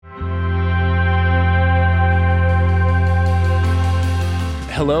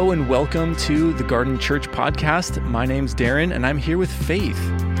Hello and welcome to the Garden Church podcast. My name's Darren and I'm here with Faith.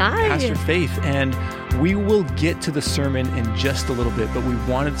 Hi. Pastor Faith. And we will get to the sermon in just a little bit, but we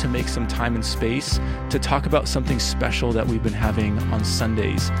wanted to make some time and space to talk about something special that we've been having on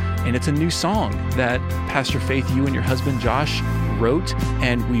Sundays. And it's a new song that Pastor Faith, you and your husband Josh wrote,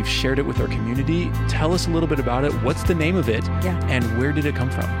 and we've shared it with our community. Tell us a little bit about it. What's the name of it? And where did it come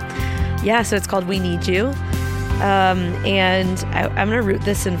from? Yeah, so it's called We Need You. And I'm going to root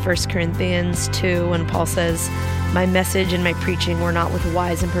this in 1 Corinthians 2 when Paul says, "My message and my preaching were not with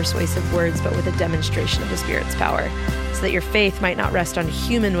wise and persuasive words, but with a demonstration of the Spirit's power, so that your faith might not rest on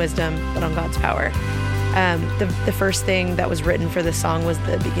human wisdom, but on God's power." The first thing that was written for this song was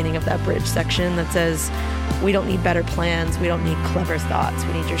the beginning of that bridge section that says, "We don't need better plans. We don't need clever thoughts.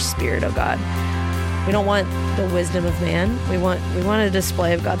 We need your Spirit, oh God." We don't want the wisdom of man. We want a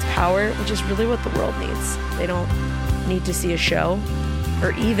display of God's power, which is really what the world needs. They don't need to see a show,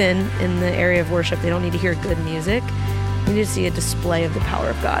 or even in the area of worship, they don't need to hear good music. They need to see a display of the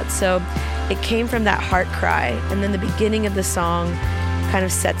power of God. So it came from that heart cry. And then the beginning of the song kind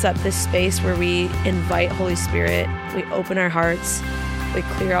of sets up this space where we invite Holy Spirit. We open our hearts. We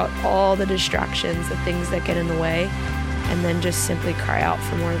clear out all the distractions, the things that get in the way, and then just simply cry out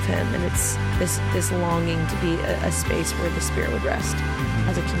for more of Him. And it's this longing to be a space where the Spirit would rest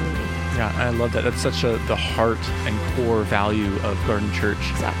as a community. Yeah, I love that. That's such the heart and core value of Garden Church.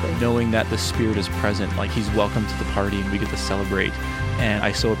 Exactly. Knowing that the Spirit is present, like He's welcome to the party and we get to celebrate. And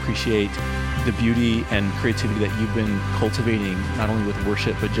I so appreciate the beauty and creativity that you've been cultivating, not only with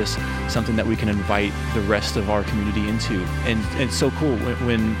worship, but just something that we can invite the rest of our community into. And it's so cool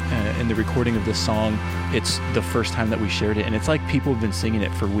when in the recording of this song, it's the first time that we shared it, and it's like people have been singing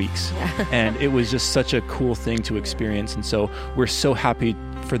it for weeks. Yeah. And it was just such a cool thing to experience. And so we're so happy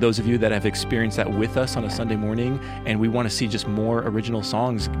for those of you that have experienced that with us on a Sunday morning, and we want to see just more original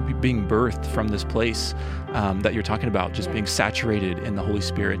songs being birthed from this place that you're talking about, just being saturated in the Holy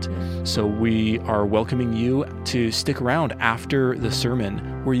Spirit. So we are welcoming you to stick around after the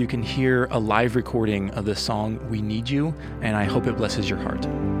sermon, where you can hear a live recording of the song We Need You, and I hope it blesses your heart.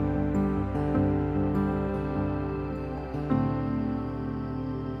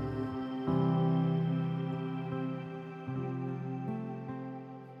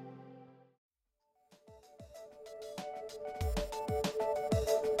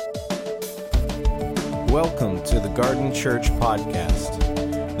 Welcome to the Garden Church podcast.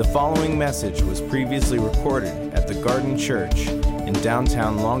 The following message was previously recorded at the Garden Church in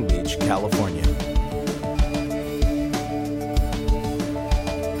downtown Long Beach, California.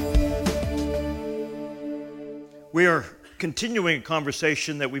 We are continuing a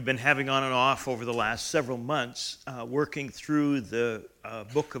conversation that we've been having on and off over the last several months, working through the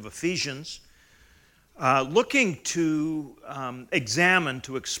book of Ephesians. Looking to examine,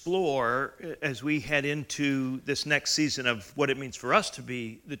 to explore, as we head into this next season of what it means for us to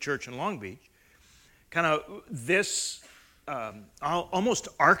be the church in Long Beach, kind of this almost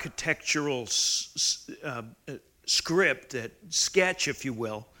architectural script, sketch, if you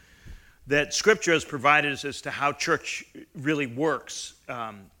will, that Scripture has provided us as to how church really works.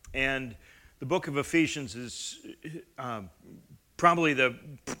 And the book of Ephesians is probably the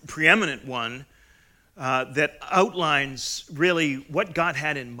preeminent one that outlines really what God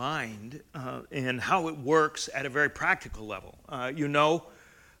had in mind and how it works at a very practical level.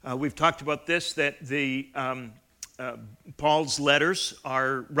 We've talked about this, that the Paul's letters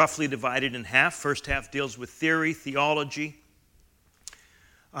are roughly divided in half. First half deals with theory, theology,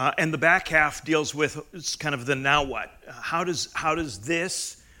 and the back half deals with kind of the now what. How does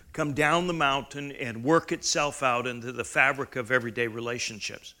this come down the mountain and work itself out into the fabric of everyday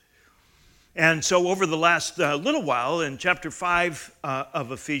relationships? And so over the last little while, in chapter 5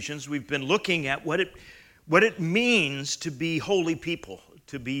 of Ephesians, we've been looking at what it means to be holy people,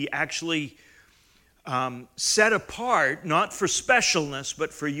 to be actually set apart, not for specialness,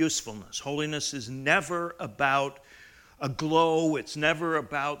 but for usefulness. Holiness is never about a glow. It's never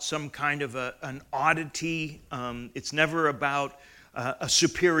about some kind of an oddity. It's never about a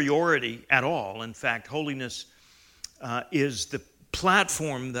superiority at all. In fact, holiness is the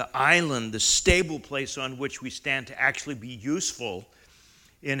platform, the island, the stable place on which we stand to actually be useful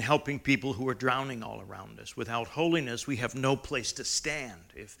in helping people who are drowning all around us. Without holiness, we have no place to stand.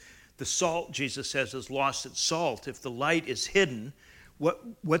 If the salt, Jesus says, has lost its salt, if the light is hidden,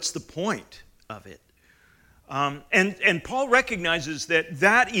 what's the point of it? And Paul recognizes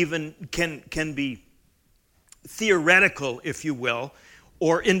that even can be theoretical, if you will,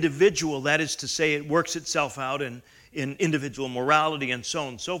 or individual. That is to say, it works itself out in individual morality and so on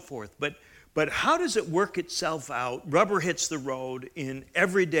and so forth. But But how does it work itself out? Rubber hits the road in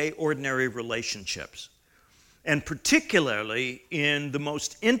everyday, ordinary relationships, and particularly in the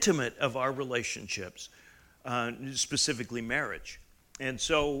most intimate of our relationships, specifically marriage. And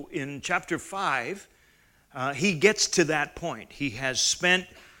so in chapter 5, he gets to that point. He has spent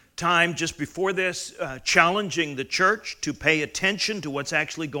time just before this challenging the church to pay attention to what's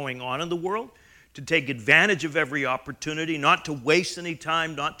actually going on in the world, to take advantage of every opportunity, not to waste any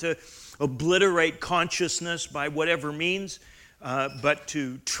time, not to obliterate consciousness by whatever means, but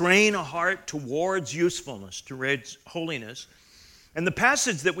to train a heart towards usefulness, towards holiness. And the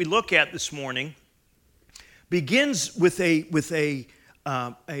passage that we look at this morning begins with a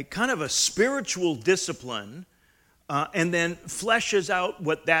kind of a spiritual discipline, and then fleshes out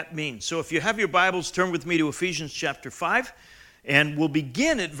what that means. So if you have your Bibles, turn with me to Ephesians chapter 5, and we'll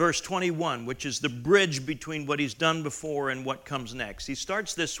begin at verse 21, which is the bridge between what he's done before and what comes next. He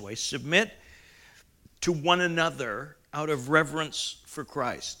starts this way: submit to one another out of reverence for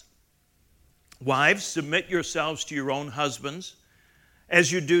Christ. Wives, submit yourselves to your own husbands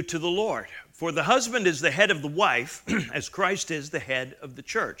as you do to the Lord. For the husband is the head of the wife, as Christ is the head of the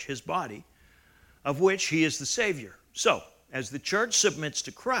church, his body, of which he is the Savior. So, as the church submits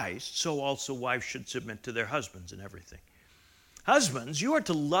to Christ, so also wives should submit to their husbands in everything. Husbands, you are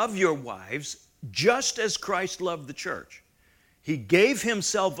to love your wives just as Christ loved the church. He gave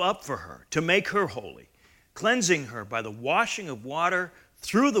himself up for her to make her holy, cleansing her by the washing of water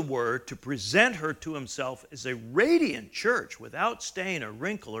through the word, to present her to himself as a radiant church without stain or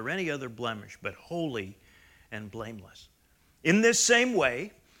wrinkle or any other blemish, but holy and blameless. In this same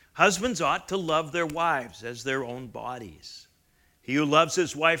way, husbands ought to love their wives as their own bodies. He who loves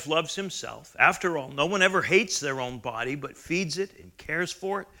his wife loves himself. After all, no one ever hates their own body, but feeds it and cares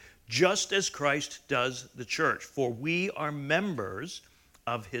for it, just as Christ does the church. For we are members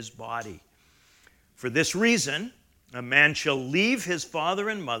of his body. For this reason, a man shall leave his father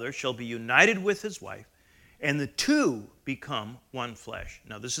and mother, shall be united with his wife, and the two become one flesh.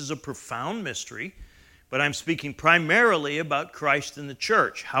 Now, this is a profound mystery, but I'm speaking primarily about Christ and the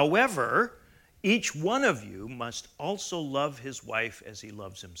church. However, each one of you must also love his wife as he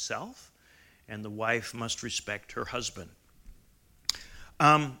loves himself, and the wife must respect her husband.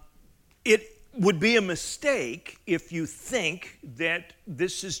 It would be a mistake if you think that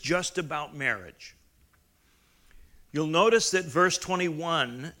this is just about marriage. You'll notice that verse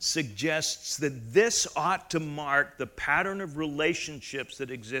 21 suggests that this ought to mark the pattern of relationships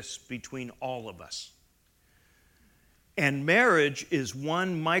that exists between all of us. And marriage is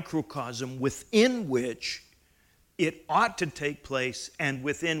one microcosm within which it ought to take place and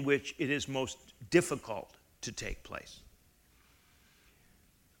within which it is most difficult to take place.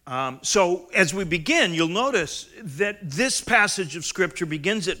 So as we begin, you'll notice that this passage of Scripture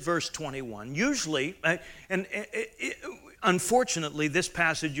begins at verse 21. Usually, unfortunately, this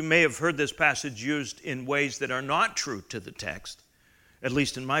passage, you may have heard this passage used in ways that are not true to the text, at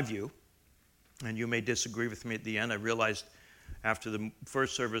least in my view. And you may disagree with me at the end. I realized after the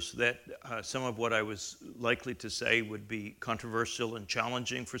first service that some of what I was likely to say would be controversial and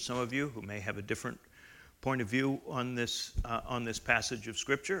challenging for some of you who may have a different point of view on this passage of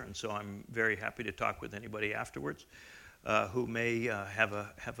Scripture. And so I'm very happy to talk with anybody afterwards who may have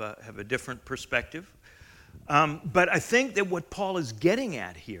a different perspective. But I think that what Paul is getting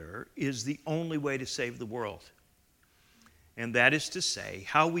at here is the only way to save the world. And that is to say,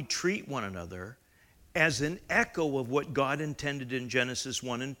 how we treat one another as an echo of what God intended in Genesis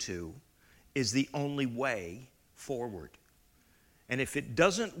 1 and 2 is the only way forward. And if it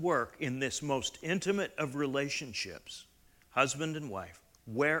doesn't work in this most intimate of relationships, husband and wife,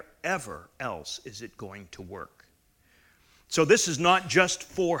 wherever else is it going to work? So this is not just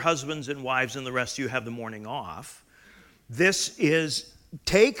for husbands and wives and the rest of you have the morning off. This is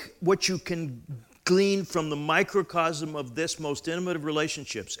take what you can glean from the microcosm of this most intimate of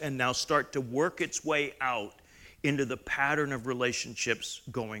relationships and now start to work its way out into the pattern of relationships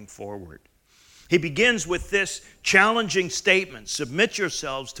going forward. He begins with this challenging statement: submit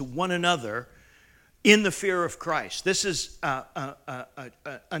yourselves to one another in the fear of Christ. This is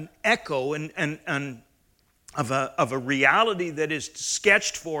an echo of a reality that is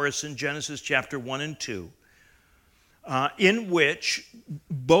sketched for us in Genesis chapter 1 and 2, in which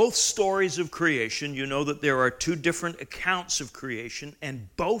both stories of creation, you know that there are two different accounts of creation, and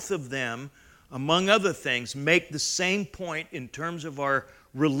both of them, among other things, make the same point in terms of our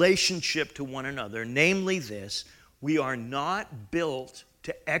relationship to one another, namely this: we are not built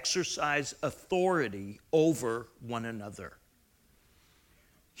to exercise authority over one another.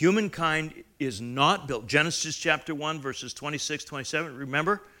 Humankind is not built. Genesis chapter 1, verses 26, 27,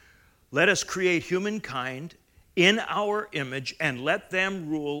 remember? let us create humankind in our image and let them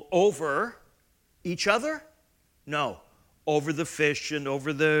rule over each other? No, over the fish and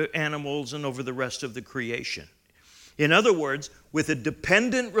over the animals and over the rest of the creation. In other words, with a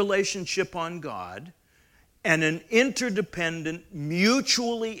dependent relationship on God and an interdependent,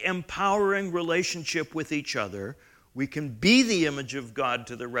 mutually empowering relationship with each other, we can be the image of God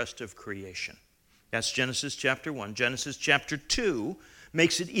to the rest of creation. That's Genesis chapter 1. Genesis chapter 2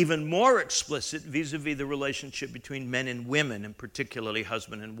 makes it even more explicit vis-a-vis the relationship between men and women, and particularly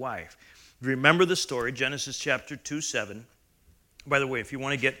husband and wife. Remember the story, Genesis chapter 2:7. By the way, if you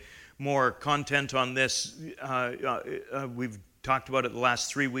want to get more content on this, we've talked about it the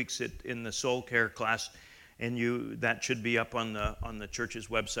last 3 weeks in the soul care class, and that should be up on the church's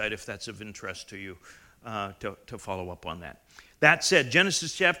website if that's of interest to you, to follow up on that. That said,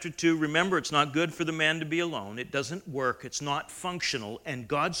 Genesis chapter 2, remember, it's not good for the man to be alone. It doesn't work. It's not functional. And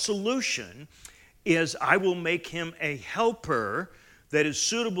God's solution is, I will make him a helper that is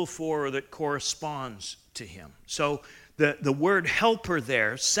suitable for or that corresponds to him. So the word helper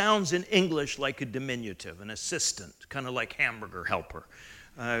there sounds in English like a diminutive, an assistant, kind of like hamburger helper.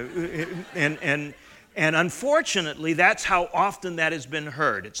 And unfortunately, that's how often that has been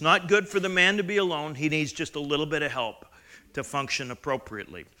heard. It's not good for the man to be alone. He needs just a little bit of help to function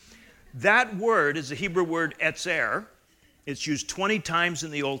appropriately. That word is the Hebrew word etzer. It's used 20 times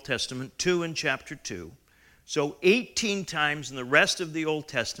in the Old Testament, 2 in chapter 2. So 18 times in the rest of the Old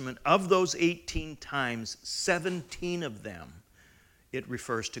Testament. Of those 18 times, 17 of them, it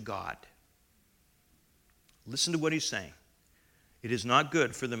refers to God. Listen to what he's saying. It is not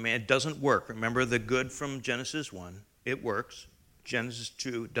good for the man. It doesn't work. Remember the good from Genesis 1. It works. Genesis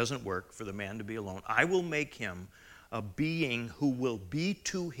 2 doesn't work for the man to be alone. I will make him a being who will be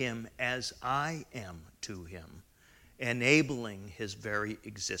to him as I am to him, enabling his very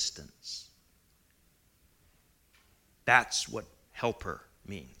existence. That's what helper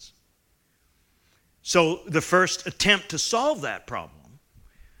means. So the first attempt to solve that problem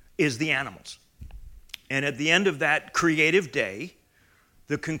is the animals. And at the end of that creative day,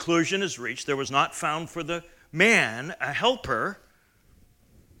 the conclusion is reached. There was not found for the man a helper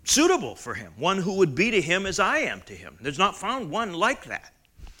suitable for him, one who would be to him as I am to him. There's not found one like that.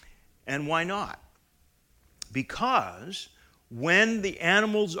 And why not? Because when the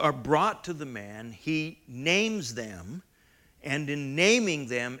animals are brought to the man, he names them, and in naming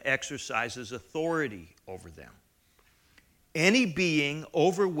them exercises authority over them. Any being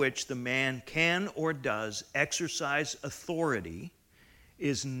over which the man can or does exercise authority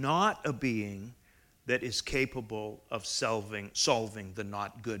is not a being that is capable of solving the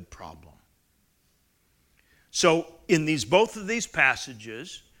not good problem. So in both of these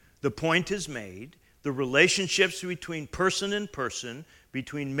passages, the point is made. The relationships between person and person,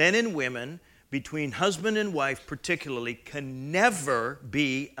 between men and women, between husband and wife particularly, can never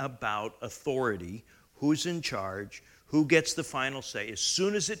be about authority, who's in charge, who gets the final say. As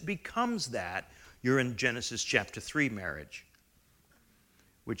soon as it becomes that, you're in Genesis chapter 3 marriage,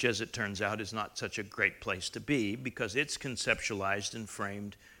 which, as it turns out, is not such a great place to be because it's conceptualized and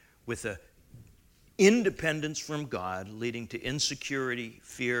framed with a independence from God leading to insecurity,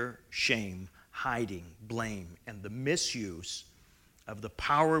 fear, shame, hiding, blame, and the misuse of the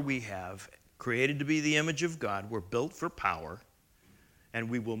power we have, created to be the image of God. We're built for power, and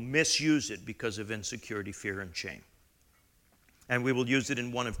we will misuse it because of insecurity, fear, and shame. And we will use it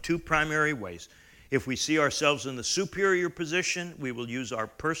in one of two primary ways. If we see ourselves in the superior position, we will use our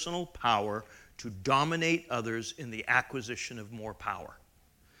personal power to dominate others in the acquisition of more power.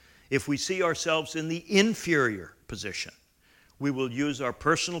 If we see ourselves in the inferior position, we will use our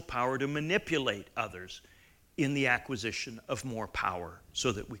personal power to manipulate others in the acquisition of more power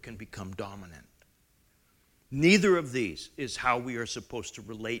so that we can become dominant. Neither of these is how we are supposed to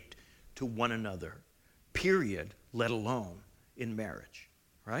relate to one another, period, let alone in marriage,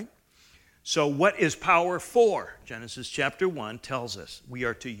 right? So what is power for? Genesis chapter 1 tells us we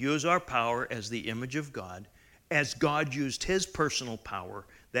are to use our power as the image of God, as God used his personal power,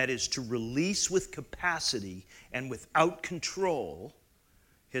 that is to release with capacity and without control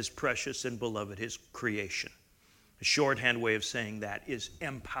his precious and beloved, his creation. A shorthand way of saying that is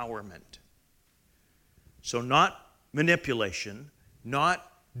empowerment. So not manipulation,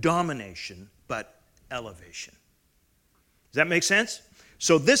 not domination, but elevation. Does that make sense?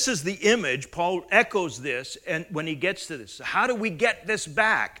 So this is the image. Paul echoes this and when he gets to this. So how do we get this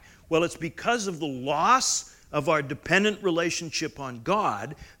back? Well, it's because of the loss of our dependent relationship on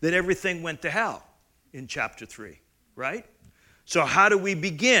God that everything went to hell in chapter 3, right? So how do we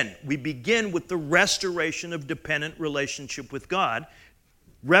begin? We begin with the restoration of dependent relationship with God.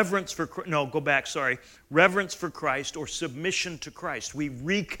 Reverence for Christ or submission to Christ. We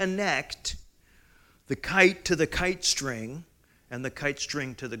reconnect the kite to the kite string and the kite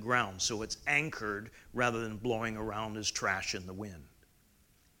string to the ground, so it's anchored rather than blowing around as trash in the wind.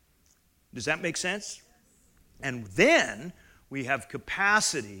 Does that make sense? And then we have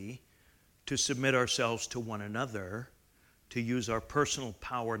capacity to submit ourselves to one another, to use our personal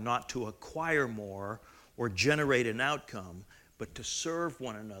power not to acquire more or generate an outcome, but to serve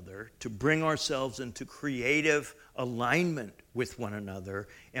one another, to bring ourselves into creative alignment with one another,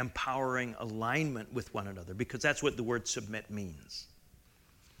 empowering alignment with one another, because that's what the word submit means.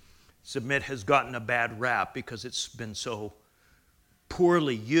 Submit has gotten a bad rap because it's been so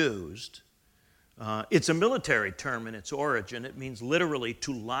poorly used. It's a military term in its origin. It means literally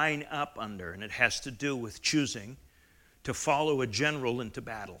to line up under, and it has to do with choosing to follow a general into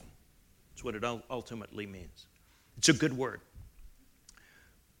battle. That's what it ultimately means. It's a good word.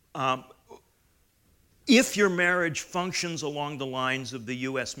 If your marriage functions along the lines of the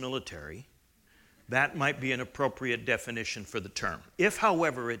U.S. military, that might be an appropriate definition for the term. If,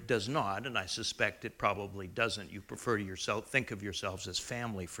 however, it does not, and I suspect it probably doesn't, you prefer to think of yourselves as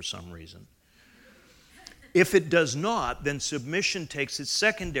family for some reason. If it does not, then submission takes its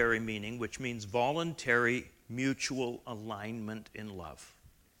secondary meaning, which means voluntary mutual alignment in love.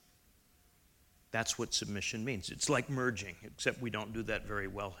 That's what submission means. It's like merging, except we don't do that very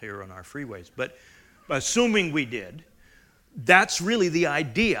well here on our freeways. But assuming we did, that's really the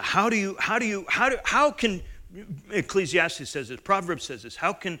idea. How can Ecclesiastes says this, Proverbs says this,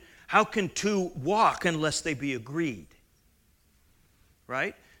 how can two walk unless they be agreed?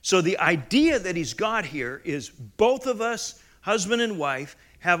 Right? So the idea that he's got here is both of us, husband and wife,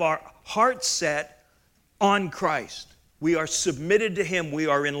 have our hearts set on Christ. We are submitted to him. We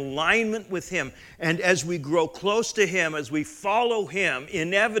are in alignment with him. And as we grow close to him, as we follow him,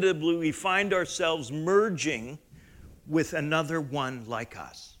 inevitably we find ourselves merging with another one like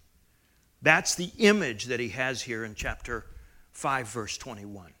us. That's the image that he has here in chapter 5, verse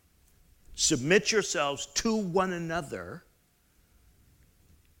 21. Submit yourselves to one another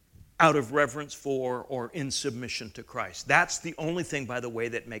out of reverence for or in submission to Christ. That's the only thing, by the way,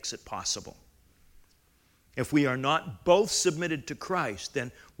 that makes it possible. If we are not both submitted to Christ, then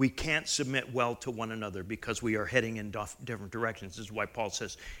we can't submit well to one another because we are heading in different directions. This is why Paul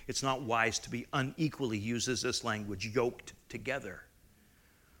says it's not wise to be unequally, uses this language, yoked together.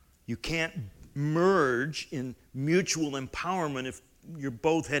 You can't merge in mutual empowerment if you're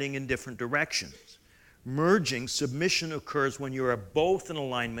both heading in different directions. Merging, submission occurs when you are both in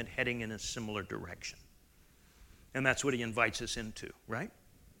alignment heading in a similar direction. And that's what he invites us into, right?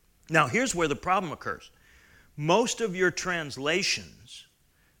 Now, here's where the problem occurs. Most of your translations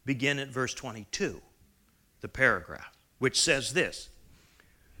begin at verse 22, the paragraph, which says this: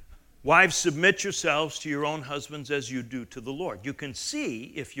 Wives, submit yourselves to your own husbands as you do to the Lord. You can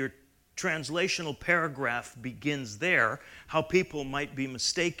see, if your translational paragraph begins there, how people might be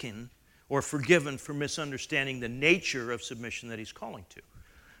mistaken or forgiven for misunderstanding the nature of submission that he's calling to.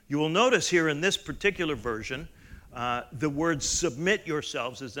 You will notice here in this particular version, the word submit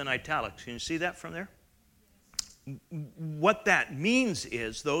yourselves is in italics. Can you see that from there? What that means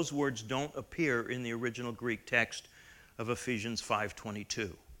is those words don't appear in the original Greek text of Ephesians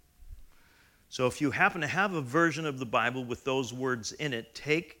 5:22. So if you happen to have a version of the Bible with those words in it,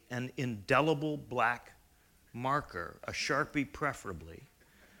 take an indelible black marker, a Sharpie preferably,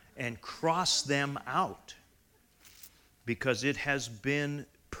 and cross them out, because it has been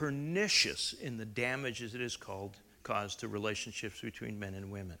pernicious in the damages it has caused to relationships between men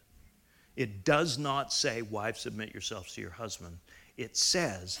and women. It does not say, wives, submit yourselves to your husband. It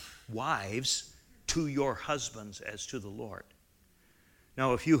says, wives, to your husbands as to the Lord.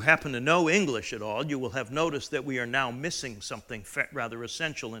 Now, if you happen to know English at all, you will have noticed that we are now missing something rather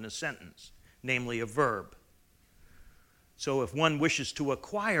essential in a sentence, namely a verb. So if one wishes to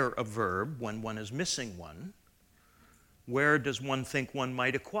acquire a verb when one is missing one, where does one think one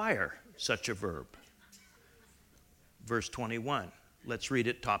might acquire such a verb? Verse 21. Let's read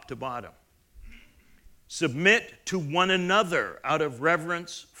it top to bottom. Submit to one another out of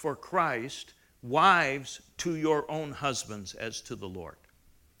reverence for Christ, wives, to your own husbands as to the Lord.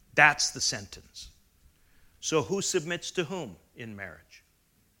 That's the sentence. So who submits to whom in marriage?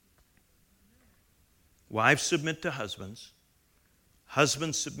 Wives submit to husbands,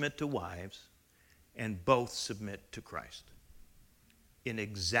 husbands submit to wives, and both submit to Christ in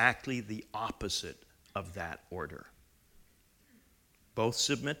exactly the opposite of that order. Both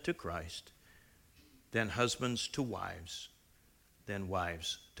submit to Christ, then husbands to wives, then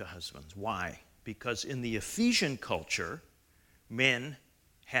wives to husbands. Why? Because in the Ephesian culture, men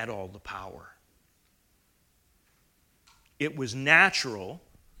had all the power. It was natural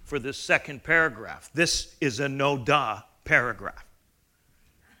for this second paragraph. This is a no-duh paragraph.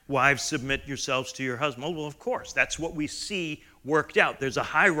 Wives, submit yourselves to your husband. Well, of course, that's what we see worked out. There's a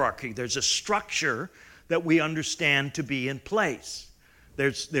hierarchy. There's a structure that we understand to be in place.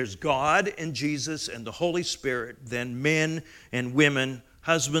 There's God and Jesus and the Holy Spirit, then men and women,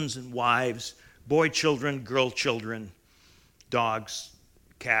 husbands and wives, boy children, girl children, dogs,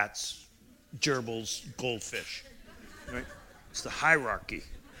 cats, gerbils, goldfish. Right? It's the hierarchy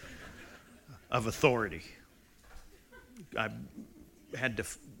of authority. I had to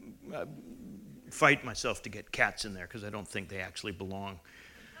fight myself to get cats in there because I don't think they actually belong.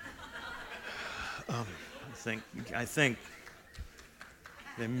 I think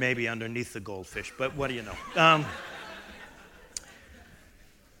they may be underneath the goldfish, but what do you know?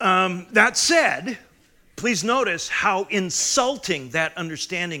 That said, please notice how insulting that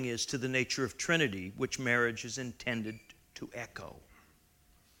understanding is to the nature of Trinity, which marriage is intended to echo.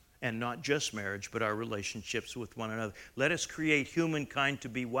 And not just marriage, but our relationships with one another. Let us create humankind to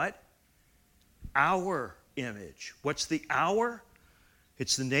be what? Our image. What's the our?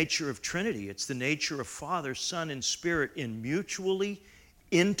 It's the nature of Trinity. It's the nature of Father, Son, and Spirit in mutually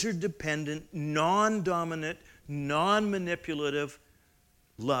interdependent, non-dominant, non-manipulative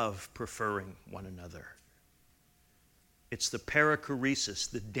love, preferring one another. It's the perichoresis,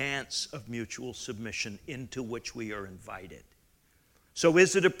 the dance of mutual submission into which we are invited. So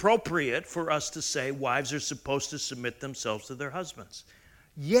is it appropriate for us to say wives are supposed to submit themselves to their husbands?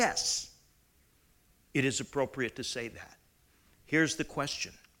 Yes, it is appropriate to say that. Here's the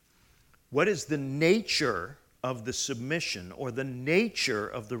question. What is the nature of the submission or the nature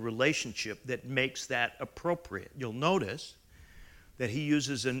of the relationship that makes that appropriate? You'll notice that he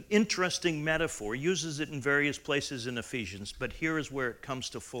uses an interesting metaphor, uses it in various places in Ephesians, but here is where it comes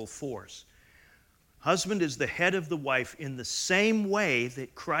to full force. Husband is the head of the wife in the same way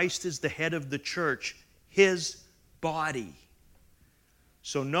that Christ is the head of the church, his body.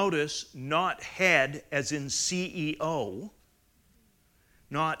 So notice, not head as in CEO,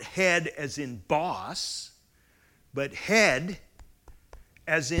 not head as in boss, but head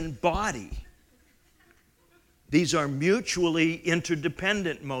as in body. These are mutually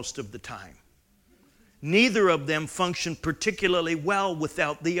interdependent most of the time. Neither of them function particularly well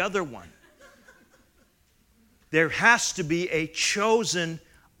without the other one. There has to be a chosen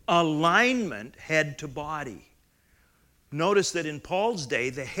alignment head to body. Notice that in Paul's day,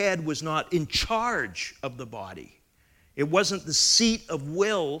 the head was not in charge of the body. It wasn't the seat of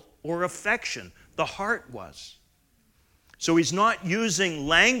will or affection. The heart was. So he's not using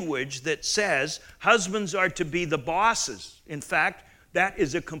language that says husbands are to be the bosses. In fact, that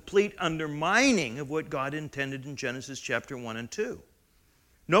is a complete undermining of what God intended in Genesis chapter 1 and 2.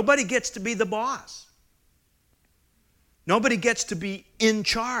 Nobody gets to be the boss. Nobody gets to be in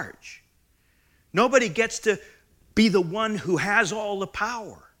charge. Nobody gets to be the one who has all the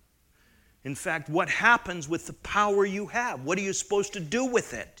power. In fact, what happens with the power you have? What are you supposed to do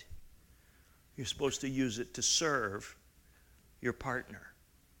with it? You're supposed to use it to serve your partner.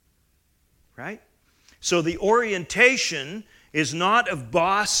 Right? So the orientation is not of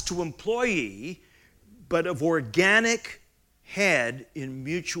boss to employee, but of organic head in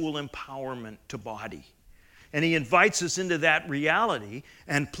mutual empowerment to body. And he invites us into that reality,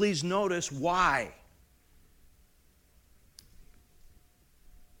 and please notice why.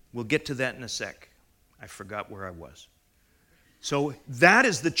 We'll get to that in a sec. I forgot where I was. So that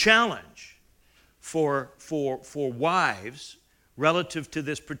is the challenge for wives relative to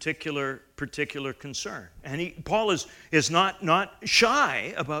this particular concern. And Paul is not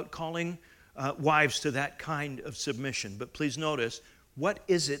shy about calling wives to that kind of submission. But please notice, what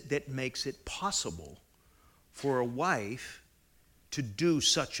is it that makes it possible for a wife to do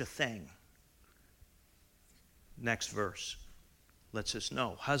such a thing? Next verse lets us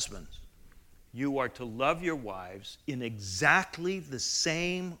know. Husbands, you are to love your wives in exactly the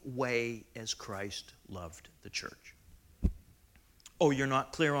same way as Christ loved the church. Oh, you're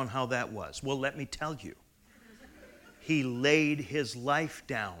not clear on how that was. Well, let me tell you. He laid his life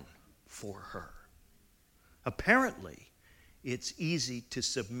down for her. Apparently, it's easy to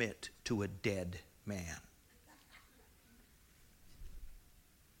submit to a dead man.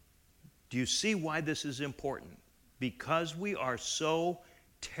 Do you see why this is important? Because we are so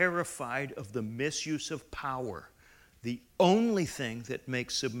terrified of the misuse of power, the only thing that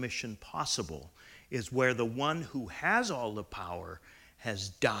makes submission possible is where the one who has all the power has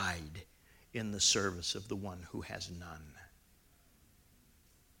died in the service of the one who has none.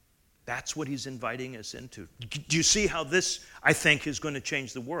 That's what he's inviting us into. Do you see how this, I think, is going to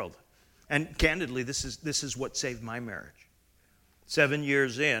change the world? And candidly, this is what saved my marriage. 7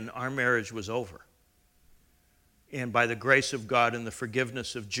 years in, our marriage was over. And by the grace of God and the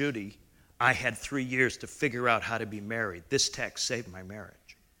forgiveness of Judy, I had 3 years to figure out how to be married. This text saved my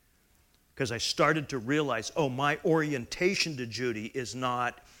marriage. Because I started to realize, my orientation to Judy is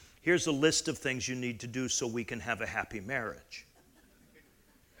not, here's a list of things you need to do so we can have a happy marriage.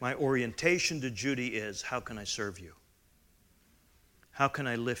 My orientation to Judy is, how can I serve you? How can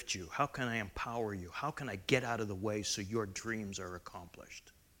I lift you? How can I empower you? How can I get out of the way so your dreams are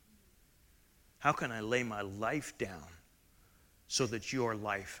accomplished? How can I lay my life down so that your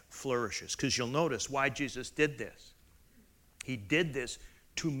life flourishes? Because you'll notice why Jesus did this. He did this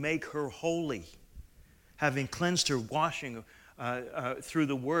to make her holy, having cleansed her, washing through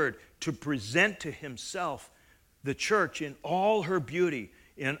the word, to present to himself the church in all her beauty,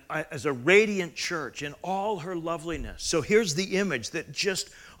 as a radiant church in all her loveliness. So here's the image that just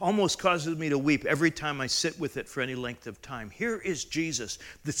almost causes me to weep every time I sit with it for any length of time. Here is Jesus,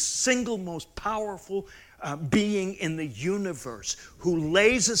 the single most powerful being in the universe, who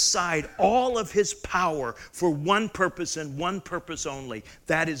lays aside all of his power for one purpose and one purpose only.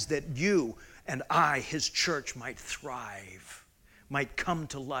 That is that you and I, his church, might thrive, might come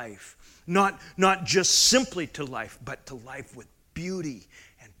to life. Not just simply to life, but to life with beauty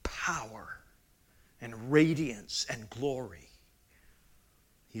and power and radiance and glory.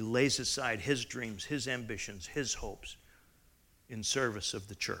 He lays aside his dreams, his ambitions, his hopes in service of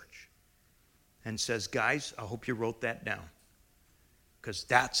the church and says, guys, I hope you wrote that down, because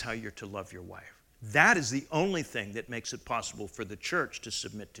that's how you're to love your wife. That is the only thing that makes it possible for the church to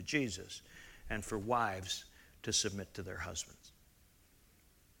submit to Jesus and for wives to submit to their husbands.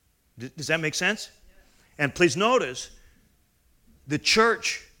 Does that make sense? And please notice, the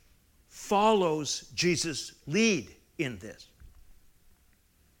church follows Jesus' lead in this.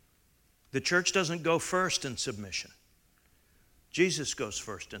 The church doesn't go first in submission. Jesus goes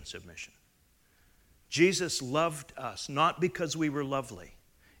first in submission. Jesus loved us not because we were lovely.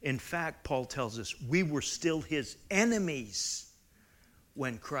 In fact, Paul tells us we were still his enemies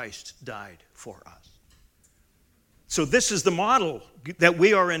when Christ died for us. So this is the model that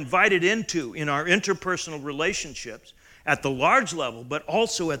we are invited into in our interpersonal relationships at the large level, but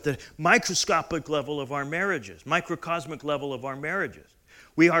also at the microscopic level of our marriages, microcosmic level of our marriages.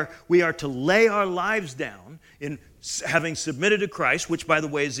 We are to lay our lives down in having submitted to Christ, which, by the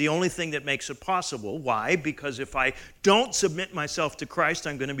way, is the only thing that makes it possible. Why? Because if I don't submit myself to Christ,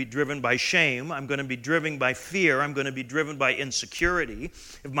 I'm going to be driven by shame. I'm going to be driven by fear. I'm going to be driven by insecurity.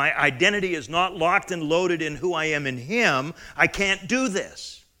 If my identity is not locked and loaded in who I am in him, I can't do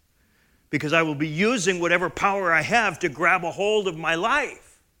this, because I will be using whatever power I have to grab a hold of my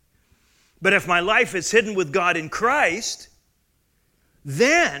life. But if my life is hidden with God in Christ,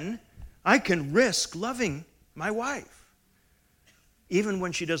 then I can risk loving my wife, even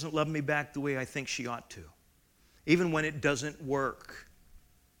when she doesn't love me back the way I think she ought to, even when it doesn't work,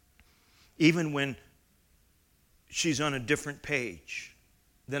 even when she's on a different page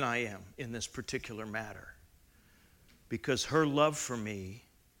than I am in this particular matter. Because her love for me,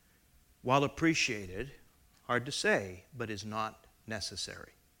 while appreciated, hard to say, but is not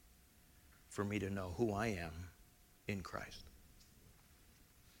necessary for me to know who I am in Christ.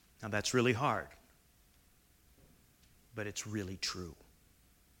 Now that's really hard, but it's really true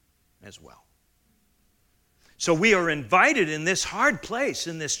as well. So we are invited in this hard place,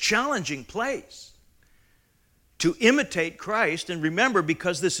 in this challenging place, to imitate Christ. And remember,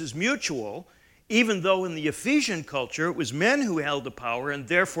 because this is mutual, even though in the Ephesian culture it was men who held the power and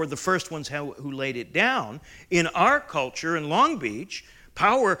therefore the first ones who laid it down, in our culture in Long Beach,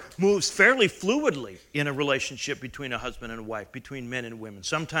 power moves fairly fluidly in a relationship between a husband and a wife, between men and women.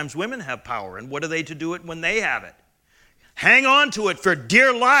 Sometimes women have power, and what are they to do it when they have it? Hang on to it for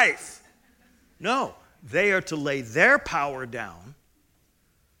dear life. No, they are to lay their power down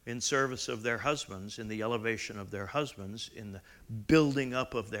in service of their husbands, in the elevation of their husbands, in the building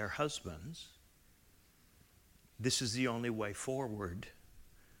up of their husbands. This is the only way forward.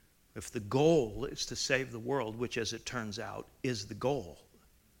 If the goal is to save the world, which as it turns out is the goal.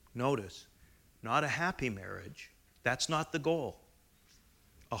 Notice, not a happy marriage, that's not the goal.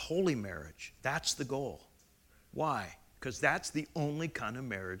 A holy marriage, that's the goal. Why? Because that's the only kind of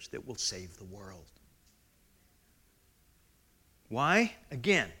marriage that will save the world. Why?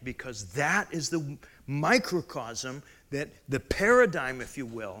 Again, because that is the microcosm, that the paradigm, if you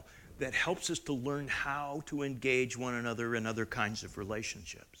will, that helps us to learn how to engage one another in other kinds of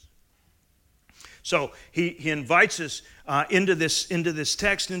relationships. So he invites us into this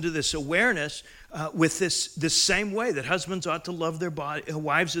text, into this awareness with this same way that husbands ought to love their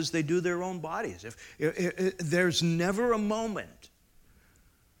wives as they do their own bodies. If there's never a moment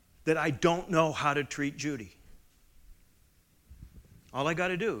that I don't know how to treat Judy. All I got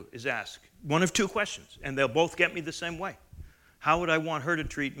to do is ask one of two questions, and they'll both get me the same way. How would I want her to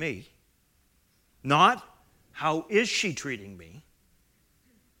treat me? Not how is she treating me,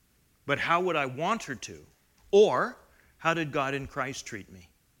 but how would I want her to? Or how did God in Christ treat me?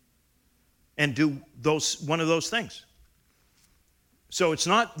 And do one of those things. So it's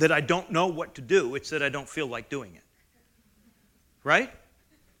not that I don't know what to do, it's that I don't feel like doing it. Right?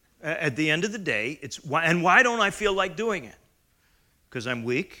 At the end of the day, and why don't I feel like doing it? Because I'm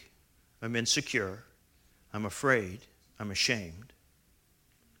weak, I'm insecure, I'm afraid, I'm ashamed.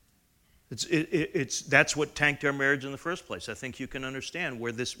 That's what tanked our marriage in the first place. I think you can understand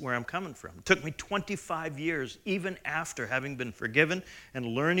where I'm coming from. It took me 25 years, even after having been forgiven and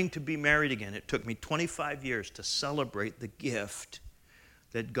learning to be married again. It took me 25 years to celebrate the gift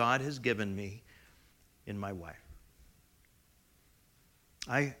that God has given me in my wife.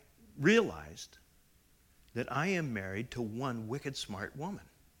 I realized that I am married to one wicked smart woman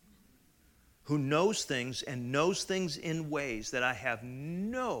who knows things and knows things in ways that I have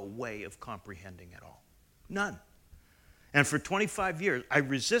no way of comprehending at all. None. And for 25 years, I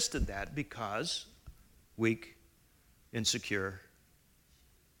resisted that because weak, insecure,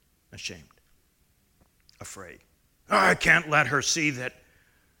 ashamed, afraid. Oh, I can't let her see that.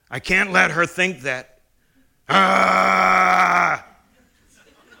 I can't let her think that.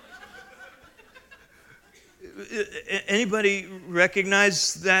 Anybody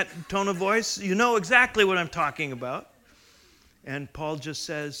recognize that tone of voice? You know exactly what I'm talking about. And Paul just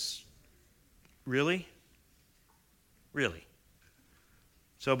says, really? Really?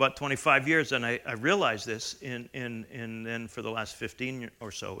 So about 25 years, and I realized this, and then for the last 15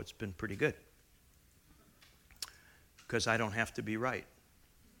 or so, it's been pretty good. Because I don't have to be right.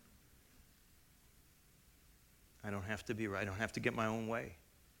 I don't have to be right. I don't have to get my own way.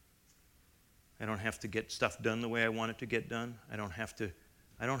 I don't have to get stuff done the way I want it to get done. I don't have to.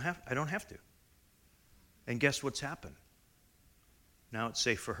 And guess what's happened? Now it's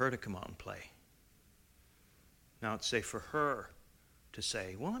safe for her to come out and play. Now it's safe for her to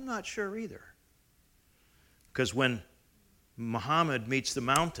say, well, I'm not sure either. Because when Muhammad meets the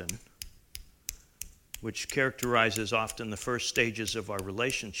mountain, which characterizes often the first stages of our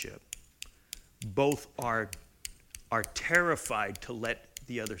relationship, both are terrified to let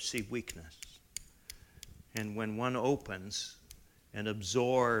the other see weakness. And when one opens and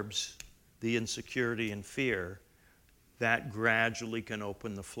absorbs the insecurity and fear, that gradually can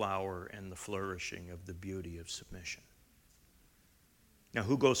open the flower and the flourishing of the beauty of submission. Now,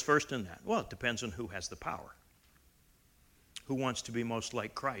 who goes first in that? Well, it depends on who has the power. Who wants to be most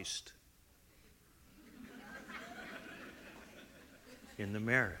like Christ in the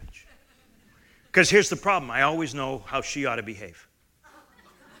marriage? Because here's the problem. I always know how she ought to behave.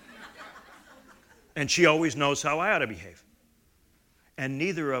 And she always knows how I ought to behave. And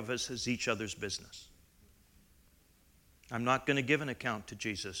neither of us is each other's business. I'm not going to give an account to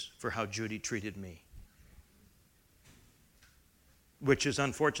Jesus for how Judy treated me. Which is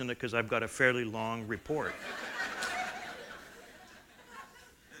unfortunate because I've got a fairly long report.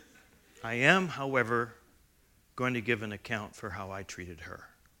 I am, however, going to give an account for how I treated her.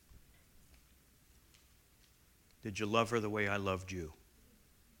 Did you love her the way I loved you?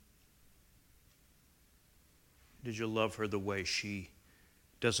 Did you love her the way she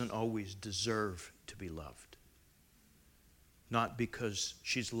doesn't always deserve to be loved? Not because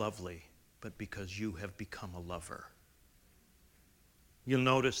she's lovely, but because you have become a lover. You'll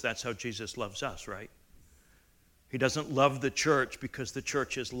notice that's how Jesus loves us, right? He doesn't love the church because the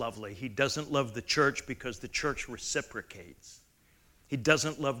church is lovely. He doesn't love the church because the church reciprocates. He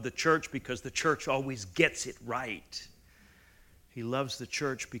doesn't love the church because the church always gets it right. He loves the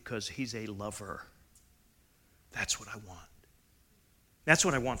church because he's a lover. That's what I want. That's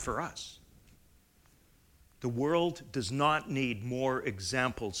what I want for us. The world does not need more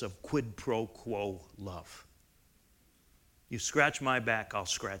examples of quid pro quo love. You scratch my back, I'll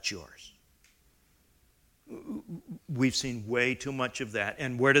scratch yours. We've seen way too much of that.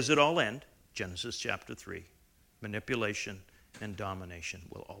 And where does it all end? Genesis chapter 3. Manipulation and domination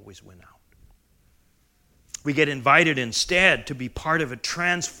will always win out. We get invited instead to be part of a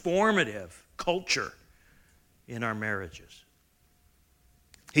transformative culture in our marriages.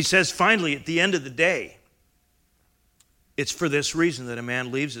 He says finally at the end of the day, it's for this reason that a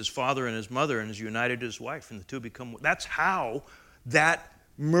man leaves his father and his mother and is united to his wife, and the two become one. That's how that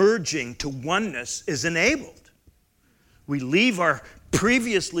merging to oneness is enabled. We leave our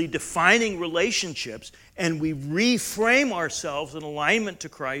previously defining relationships and we reframe ourselves in alignment to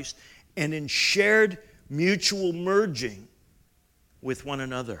Christ and in shared mutual merging with one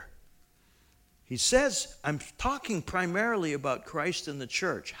another. He says, I'm talking primarily about Christ and the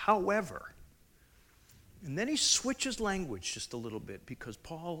church. However, and then he switches language just a little bit because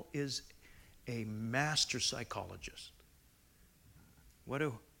Paul is a master psychologist. What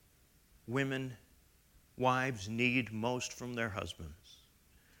do women, wives need most from their husbands?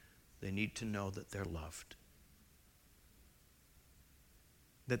 They need to know that they're loved.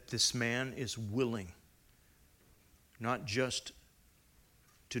 That this man is willing not just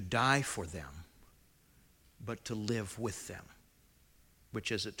to die for them, but to live with them,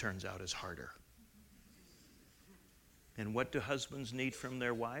 which, as it turns out, is harder. And what do husbands need from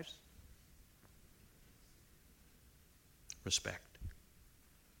their wives? Respect.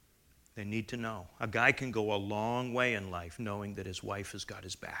 They need to know. A guy can go a long way in life knowing that his wife has got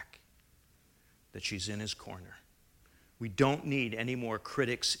his back, that she's in his corner. We don't need any more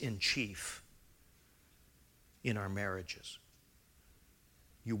critics in chief in our marriages.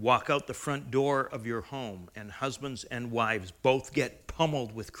 You walk out the front door of your home and husbands and wives both get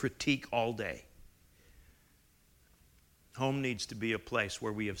pummeled with critique all day. Home needs to be a place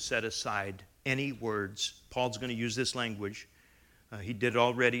where we have set aside any words. Paul's going to use this language. He did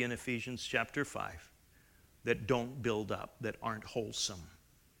already in Ephesians chapter 5, that don't build up, that aren't wholesome.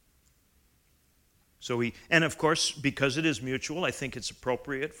 And of course, because it is mutual, I think it's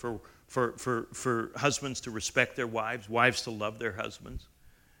appropriate for husbands to respect their wives, wives to love their husbands.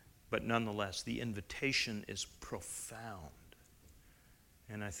 But nonetheless, the invitation is profound.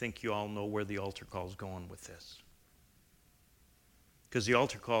 And I think you all know where the altar call is going with this. Because the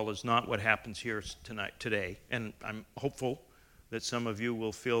altar call is not what happens here today. And I'm hopeful that some of you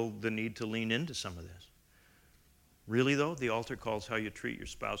will feel the need to lean into some of this. Really, though, the altar call is how you treat your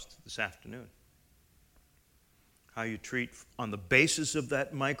spouse this afternoon. How you treat, on the basis of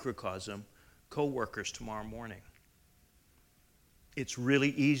that microcosm, co-workers tomorrow morning. It's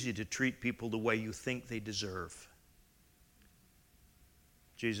really easy to treat people the way you think they deserve.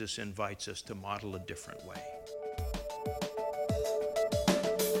 Jesus invites us to model a different way.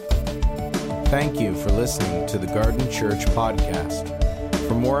 Thank you for listening to the Garden Church podcast.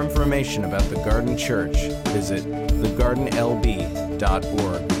 For more information about the Garden Church, visit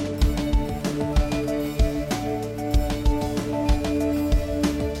thegardenlb.org.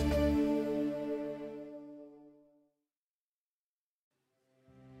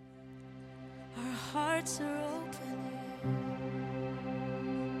 Our hearts are open.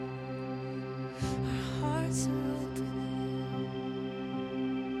 Our hearts are open.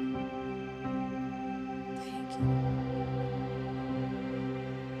 Thank you.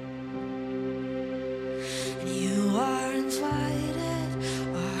 And you are invited.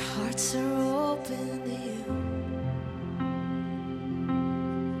 Our hearts are open to you.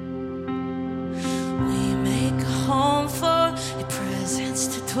 We make a home for your presence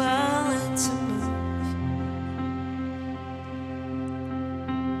to dwell and to move.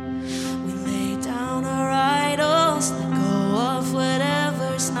 We lay down our idols, let go of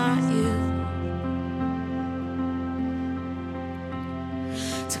whatever's not you,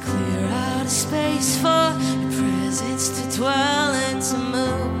 to clear out a space for your presence to dwell and to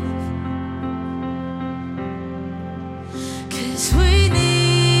move. 'Cause we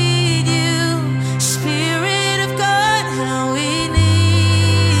need you, Spirit of God, how we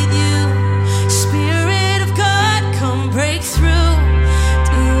need you. Spirit of God, come break through,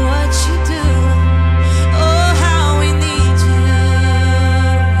 do what you do. Oh, how we need you.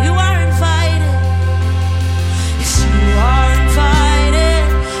 You are invited. Yes, you are invited.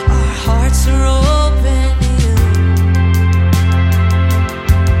 Our hearts are open to you.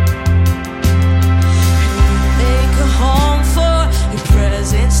 And we make a home for your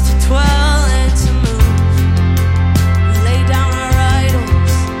presence to dwell in.